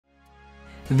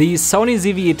The Sony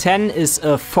ZV-E10 is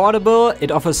affordable,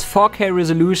 it offers 4K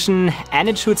resolution and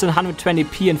it shoots in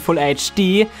 120p in full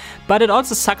HD, but it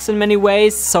also sucks in many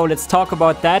ways, so let's talk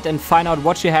about that and find out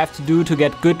what you have to do to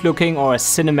get good looking or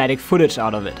cinematic footage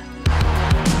out of it.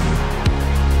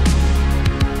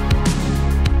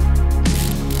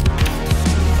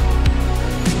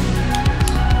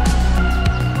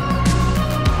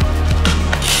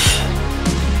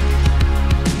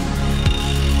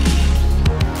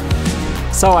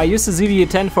 So I used the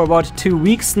ZV-E10 for about 2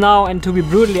 weeks now, and to be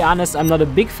brutally honest, I'm not a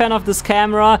big fan of this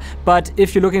camera, but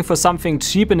if you're looking for something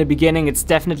cheap in the beginning, it's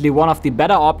definitely one of the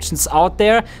better options out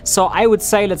there. So I would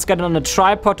say let's get it on a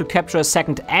tripod to capture a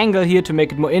second angle here to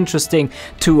make it more interesting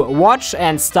to watch,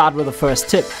 and start with the first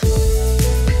tip.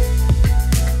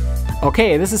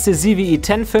 Okay, this is the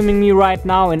ZV-E10 filming me right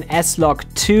now in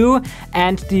S-Log2,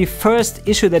 and the first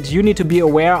issue that you need to be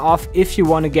aware of if you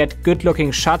want to get good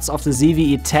looking shots of the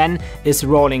ZV-E10 is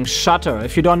rolling shutter.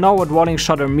 If you don't know what rolling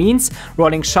shutter means,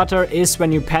 rolling shutter is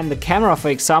when you pan the camera, for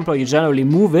example, or you generally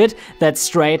move it, that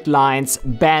straight lines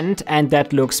bend, and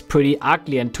that looks pretty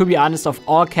ugly. And to be honest, of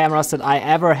all cameras that I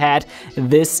ever had,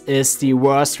 this is the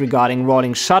worst regarding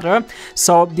rolling shutter.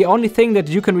 So the only thing that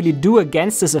you can really do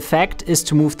against this effect is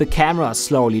to move the camera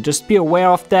slowly. Just be aware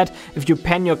of that. If you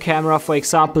pan your camera, for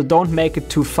example, don't make it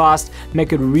too fast,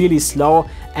 make it really slow,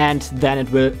 and then it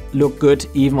will look good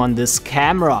even on this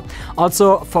camera.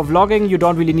 Also, for vlogging, you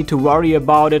don't really need to worry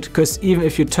about it, because even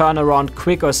if you turn around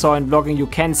quick or so in vlogging, you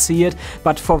can see it.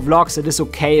 But for vlogs, it is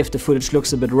okay if the footage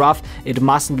looks a bit rough. It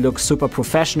mustn't look super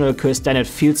professional, because then it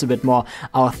feels a bit more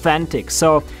authentic.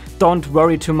 So don't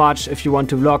worry too much. If you want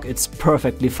to vlog, it's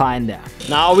perfectly fine there.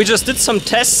 Now, we just did some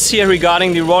tests here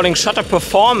regarding the rolling shutter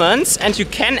performance, and you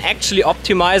can actually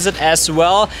optimize it as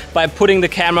well by putting the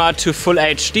camera to full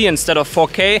HD instead of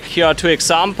 4K. Here are two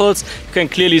examples. You can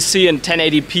clearly see in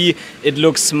 1080p it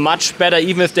looks much better,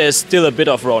 even if there's still a bit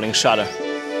of rolling shutter.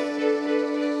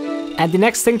 And the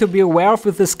next thing to be aware of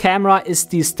with this camera is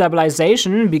the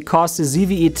stabilization, because the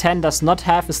ZV-E10 does not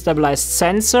have a stabilized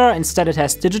sensor. Instead, it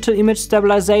has digital image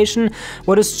stabilization,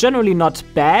 what is generally not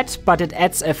bad, but it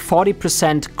adds a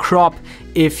 40% crop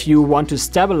if you want to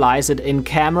stabilize it in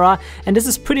camera, and this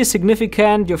is pretty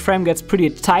significant. Your frame gets pretty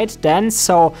tight then,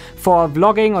 so for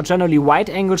vlogging or generally wide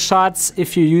angle shots,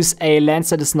 if you use a lens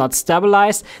that is not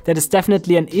stabilized, that is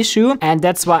definitely an issue, and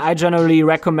that's why I generally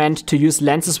recommend to use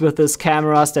lenses with these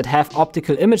cameras that have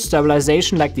optical image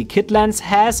stabilization like the kit lens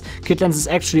has. Kit lens is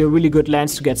actually a really good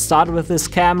lens to get started with this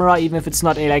camera, even if it's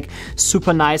not a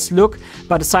super nice look.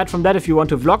 But aside from that, if you want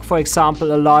to vlog, for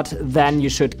example, a lot, then you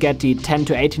should get the 10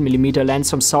 to 18mm lens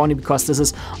from Sony, because this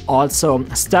is also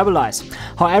stabilized.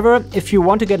 However, if you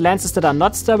want to get lenses that are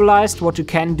not stabilized, what you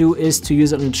can do is to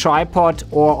use it on a tripod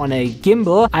or on a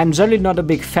gimbal. I'm generally not a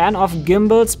big fan of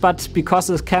gimbals, but because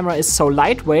this camera is so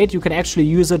lightweight, you can actually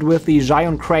use it with the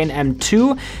Giant Crane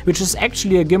M2, which is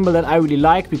actually a gimbal that I really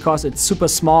like because it's super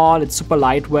small, it's super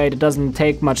lightweight, it doesn't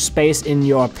take much space in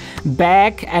your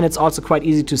bag, and it's also quite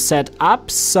easy to set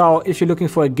up. So if you're looking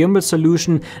for a gimbal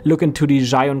solution, look into the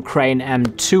Giant Crane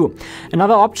M2.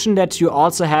 Another option that you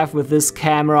also have with this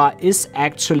camera is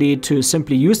actually to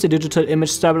simply use the digital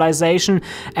image stabilization,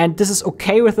 and this is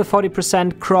okay with the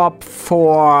 40% crop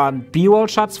for B-roll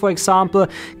shots, for example,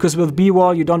 because with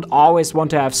B-roll you don't always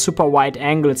want to have super wide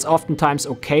angle. It's oftentimes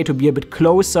okay to be a bit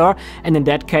closer, and in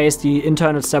that case the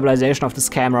internal stabilization of this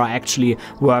camera actually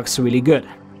works really good.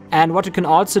 And what you can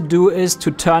also do is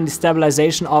to turn the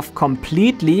stabilization off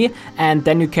completely, and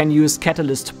then you can use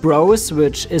Catalyst Browse,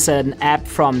 which is an app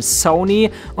from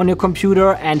Sony on your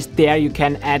computer, and there you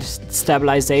can add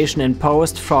stabilization in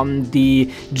post from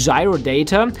the gyro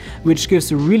data, which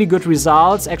gives really good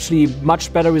results, actually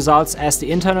much better results as the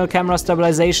internal camera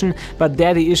stabilization. But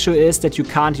there the issue is that you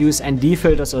can't use ND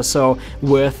filters or so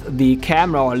with the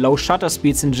camera, or low shutter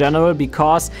speeds in general,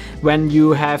 because when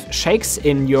you have shakes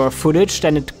in your footage,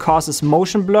 then it causes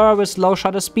motion blur with low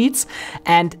shutter speeds,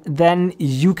 and then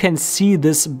you can see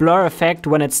this blur effect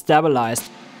when it's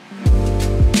stabilized.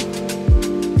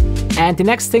 And the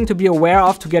next thing to be aware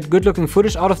of to get good looking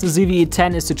footage out of the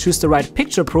ZV-E10 is to choose the right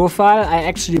picture profile. I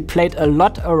actually played a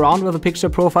lot around with the picture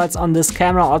profiles on this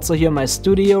camera, also here in my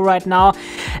studio right now.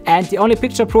 And the only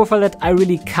picture profile that I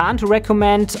really can't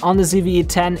recommend on the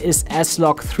ZV-E10 is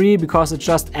S-Log3, because it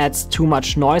just adds too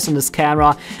much noise on this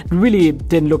camera. It really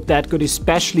didn't look that good,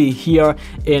 especially here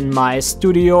in my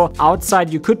studio.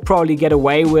 Outside you could probably get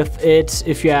away with it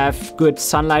if you have good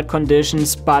sunlight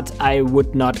conditions, but I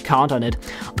would not count on it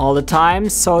all the time.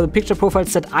 So the picture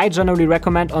profiles that I generally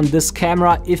recommend on this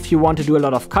camera if you want to do a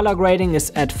lot of color grading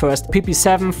is at first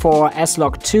PP7 for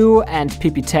S-Log2 and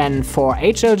PP10 for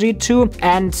HLG2.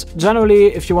 And And generally,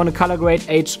 if you want to color grade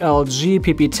HLG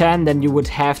PP10, then you would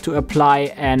have to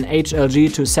apply an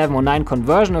HLG to 709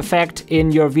 conversion effect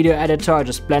in your video editor.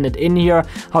 Just blend it in here.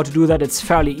 How to do that, it's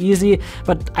fairly easy.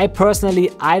 But I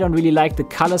don't really like the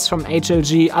colors from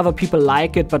HLG. Other people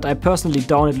like it, but I personally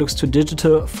don't. It looks too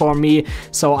digital for me.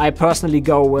 So I personally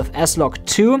go with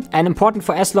S-Log2. And important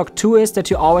for S-Log2 is that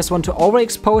you always want to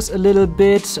overexpose a little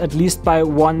bit, at least by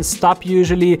 1 stop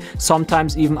usually,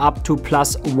 sometimes even up to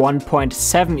plus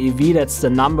 1.7 EV. That's the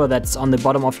number that's on the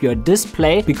bottom of your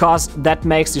display, because that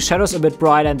makes the shadows a bit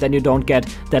brighter and then you don't get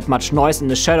that much noise in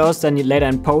the shadows. Then later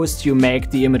in post you make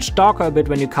the image darker a bit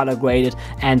when you color grade it,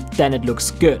 and then it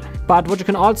looks good. But what you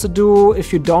can also do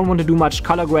if you don't want to do much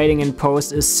color grading in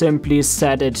post is simply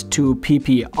set it to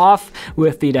PP off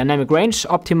with the dynamic range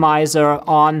optimizer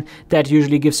on. That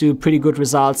usually gives you pretty good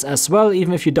results as well,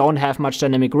 even if you don't have much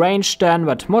dynamic range then,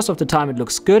 but most of the time it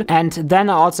looks good. And then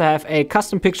I also have a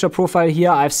custom picture profile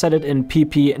here. I've set it in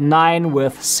PP9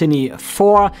 with Cine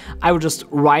 4. I will just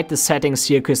write the settings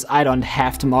here because I don't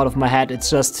have them out of my head. It's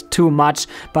just too much,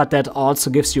 but that also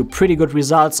gives you pretty good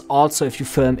results also if you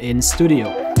film in studio.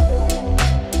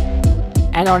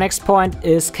 And our next point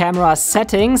is camera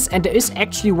settings, and there is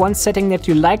actually one setting that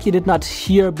you likely did not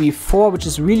hear before, which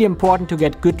is really important to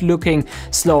get good looking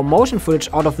slow motion footage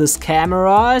out of this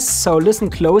camera. So listen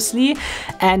closely,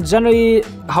 and generally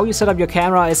how you set up your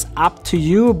camera is up to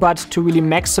you, but to really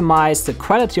maximize the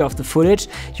quality of the footage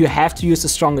you have to use the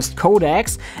strongest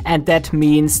codecs, and that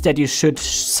means that you should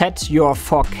set your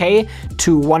 4K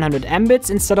to 100 Mbits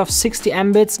instead of 60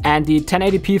 Mbits, and the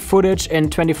 1080p footage in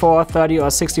 24, 30 or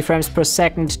 60 frames per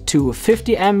second to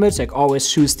 50 Mbits. Like, always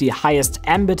choose the highest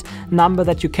Mbit number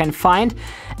that you can find.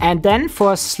 And then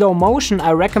for slow motion,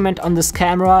 I recommend on this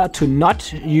camera to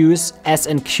not use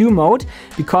SNQ mode,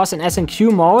 because in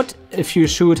SNQ mode, if you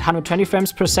shoot 120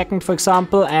 frames per second, for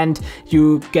example, and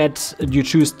you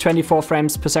choose 24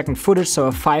 frames per second footage,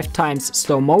 so 5 times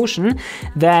slow motion,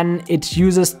 then it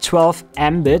uses 12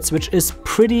 Mbits, which is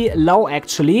pretty low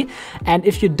actually. And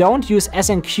if you don't use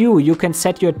SNQ, you can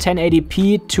set your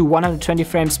 1080p to 120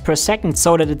 frames per second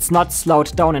so that it's not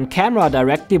slowed down in camera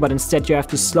directly, but instead you have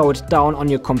to slow it down on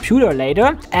your computer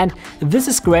later. And this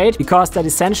is great because that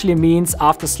essentially means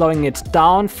after slowing it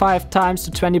down 5 times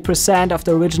to 20% of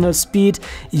the original speed,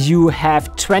 you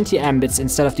have 20 Mbits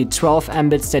instead of the 12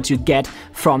 Mbits that you get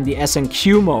from the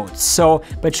SNQ mode. So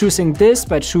by choosing this,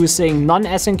 by choosing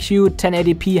non-SNQ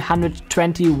 1080p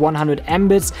 120 100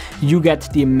 Mbits, you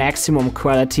get the maximum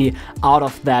quality out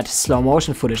of that slow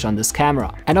motion footage on this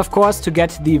camera. And of course, to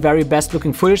get the very best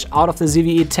looking footage out of the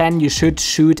ZV-E10, you should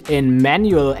shoot in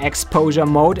manual exposure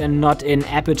mode and not in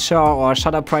aperture or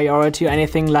shutter priority or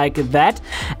anything like that.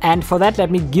 And for that,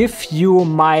 let me give you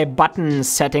my button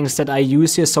settings that I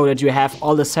use here so that you have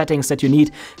all the settings that you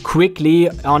need quickly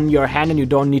on your hand and you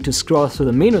don't need to scroll through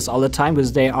the menus all the time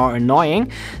because they are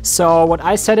annoying. So what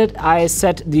I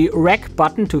set the rec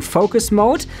button to focus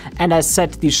mode, and I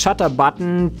set the shutter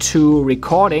button to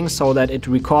recording so that it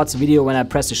records video when I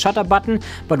press the shutter button,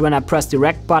 but when I press the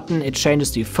rec button it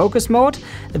changes the focus mode.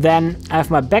 Then I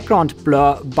have my background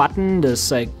blur button,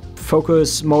 this like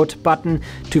focus mode button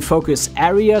to focus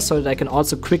area, so that I can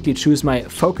also quickly choose my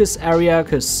focus area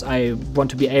because I want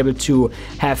to be able to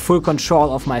have full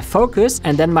control of my focus.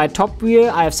 And then my top wheel,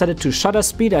 I have set it to shutter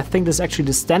speed. I think this is actually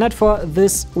the standard for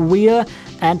this wheel.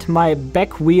 And my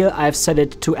back wheel, I've set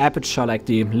it to aperture, like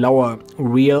the lower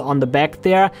wheel on the back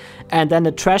there. And then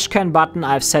the trash can button,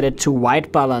 I've set it to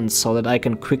white balance so that I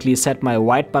can quickly set my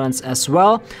white balance as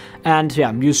well. And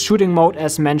yeah, use shooting mode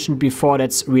as mentioned before.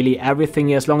 That's really everything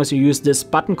here. As long as you use this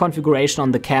button configuration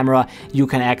on the camera, you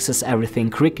can access everything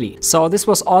quickly. So this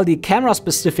was all the camera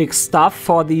specific stuff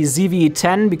for the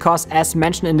ZV-E10, because as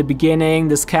mentioned in the beginning,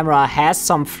 this camera has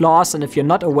some flaws, and if you're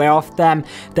not aware of them,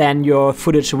 then your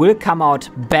footage will come out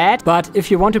bad. But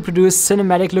if you want to produce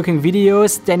cinematic looking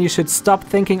videos, then you should stop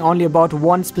thinking only about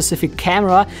one specific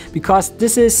camera, because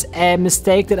this is a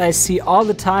mistake that I see all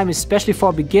the time, especially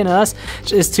for beginners,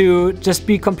 is to just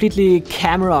be completely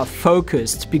camera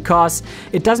focused, because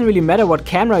it doesn't really matter what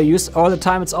camera you use all the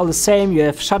time. It's all the same. You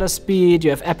have shutter speed, you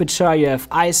have aperture, you have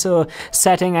ISO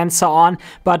setting and so on.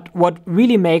 But what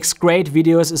really makes great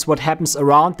videos is what happens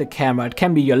around the camera. It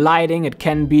can be your lighting, it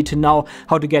can be to know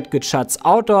how to get good shots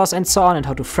outdoors and so on, and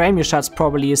how to frame your shots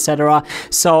properly, etc.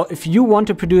 So if you want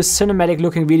to produce cinematic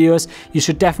looking videos, you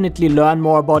should definitely definitely learn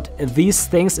more about these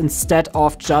things instead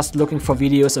of just looking for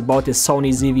videos about the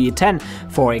Sony ZV-E10,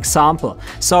 for example.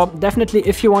 So definitely,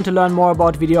 if you want to learn more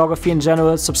about videography in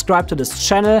general, subscribe to this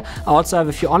channel. I also have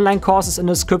a few online courses in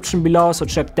the description below, so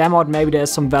check them out. Maybe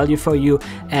there's some value for you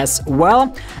as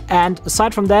well. And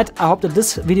aside from that, I hope that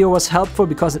this video was helpful,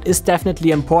 because it is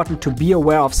definitely important to be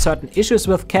aware of certain issues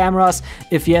with cameras.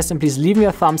 If yes, then please leave me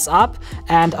a thumbs up,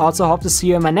 and I also hope to see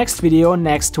you in my next video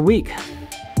next week.